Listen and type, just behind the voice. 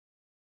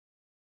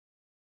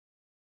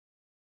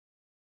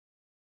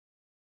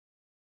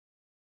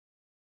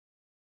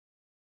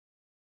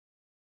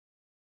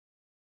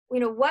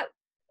what,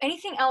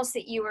 anything else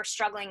that you were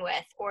struggling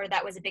with or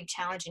that was a big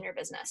challenge in your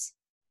business?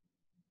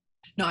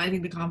 No, I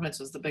think the confidence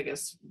was the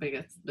biggest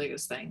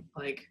thing.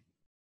 Like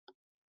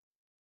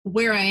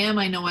where I am,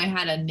 I know I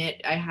had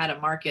a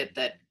market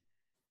that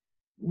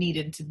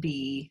needed to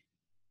be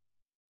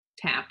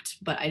tapped,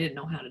 but I didn't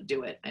know how to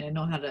do it. I didn't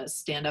know how to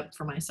stand up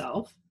for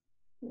myself.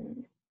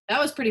 That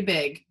was pretty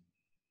big.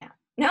 Yeah.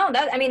 No,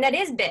 that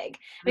is big.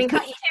 I mean, you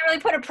can't really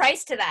put a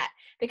price to that,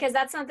 because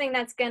that's something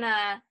that's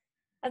gonna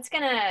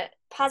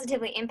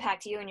positively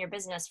impact you and your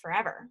business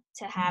forever,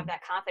 to have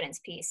that confidence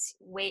piece.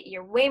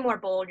 You're way more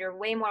bold. You're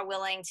way more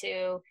willing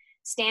to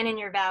stand in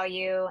your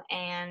value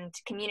and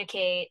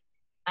communicate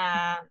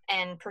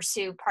and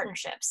pursue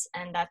partnerships.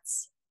 And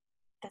that's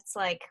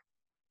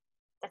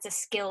a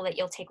skill that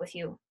you'll take with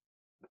you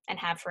and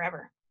have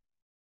forever.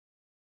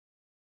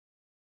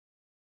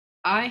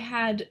 I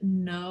had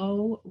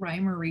no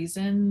rhyme or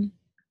reason.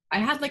 I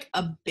had like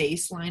a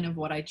baseline of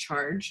what I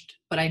charged,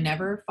 but I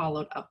never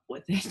followed up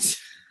with it.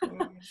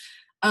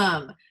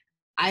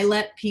 I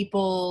let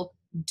people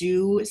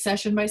do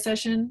session by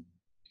session.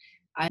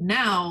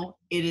 Now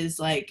it is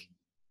like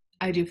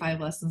I do 5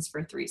 lessons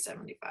for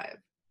 $375.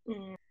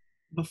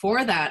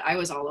 Before that, I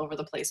was all over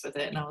the place with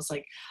it, and I was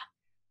like,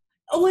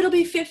 oh, it'll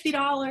be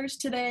 $50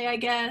 today, I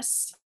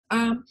guess.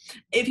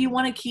 If you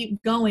want to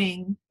keep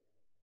going.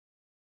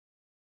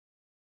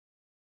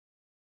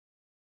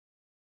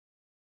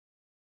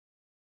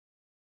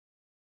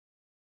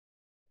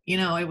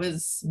 It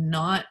was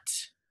not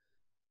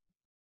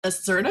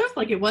assertive.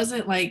 Like, it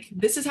wasn't like,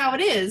 this is how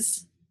it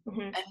is.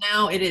 And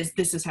now it is,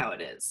 this is how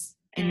it is.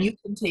 And you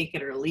can take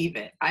it or leave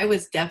it. I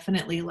was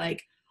definitely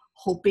like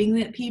hoping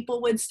that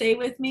people would stay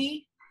with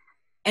me.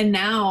 And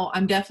now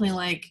I'm definitely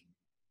like,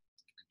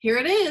 here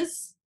it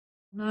is.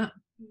 I'm not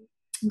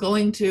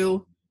going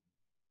to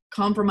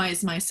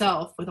compromise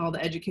myself with all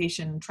the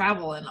education and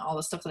travel and all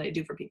the stuff that I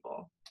do for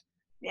people.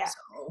 Yeah.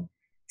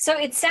 So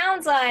it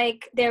sounds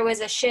like there was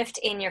a shift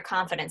in your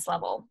confidence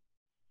level.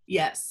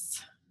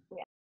 Yes.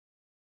 Yeah.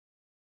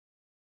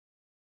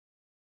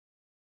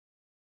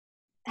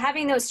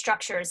 Having those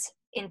structures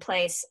in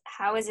place,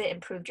 how has it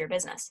improved your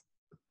business?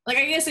 Like,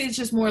 I guess it's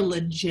just more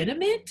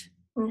legitimate.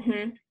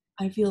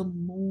 I feel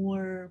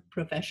more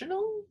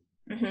professional.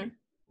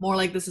 More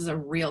like this is a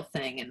real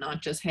thing and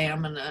not just, hey,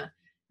 I'm going to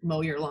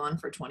mow your lawn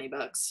for $20.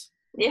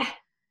 Yeah.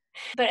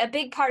 But a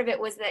big part of it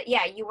was that,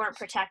 you weren't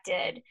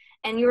protected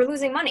and you were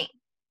losing money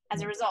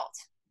as a result.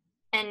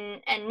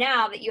 And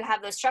now that you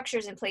have those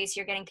structures in place,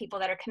 you're getting people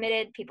that are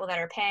committed, people that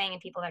are paying,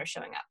 and people that are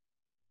showing up.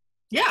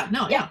 Yeah,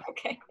 no, yeah.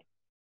 Okay.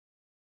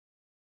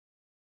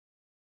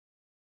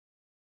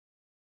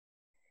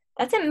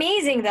 That's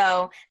amazing,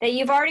 though, that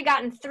you've already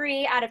gotten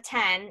 3 out of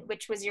 10,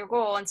 which was your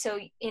goal. And so,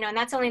 and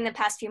that's only in the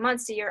past few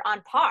months. So you're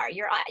on par.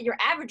 You're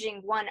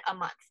averaging 1 a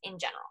month in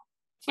general.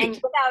 Sweet. And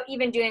without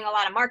even doing a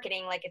lot of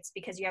marketing, like, it's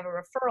because you have a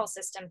referral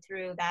system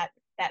through that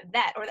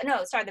vet,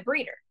 the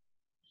breeder.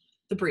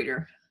 The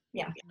breeder.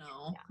 Yeah.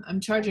 No, I'm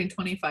charging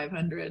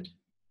 $2,500.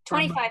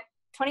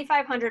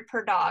 $2,500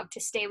 per dog to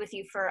stay with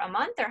you for a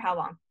month, or how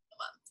long?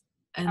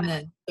 A month. And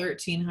then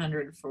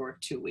 $1,300 for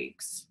 2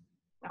 weeks.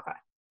 Okay.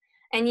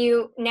 And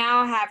you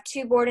now have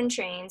 2 board and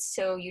trains,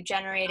 so you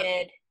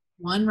generated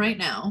 1 right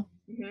now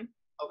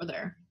over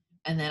there,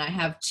 and then I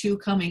have 2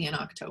 coming in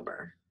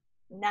October.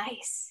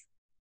 Nice.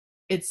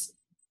 It's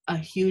a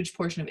huge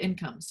portion of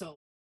income. So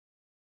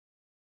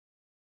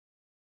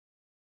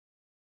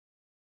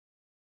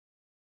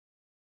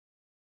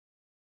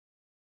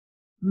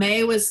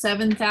May was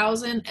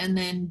 7,000, and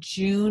then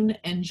June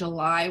and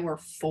July were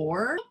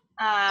 4.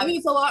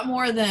 It's a lot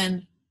more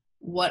than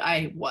what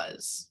I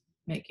was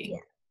making.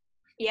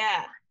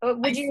 Yeah.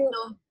 Would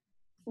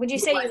you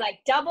say you like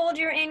doubled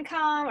your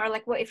income, or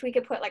like, what if we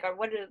could put like, or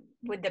what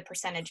would the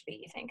percentage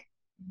be, you think?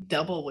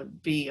 Double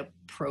would be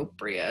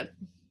appropriate.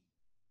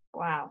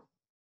 Wow.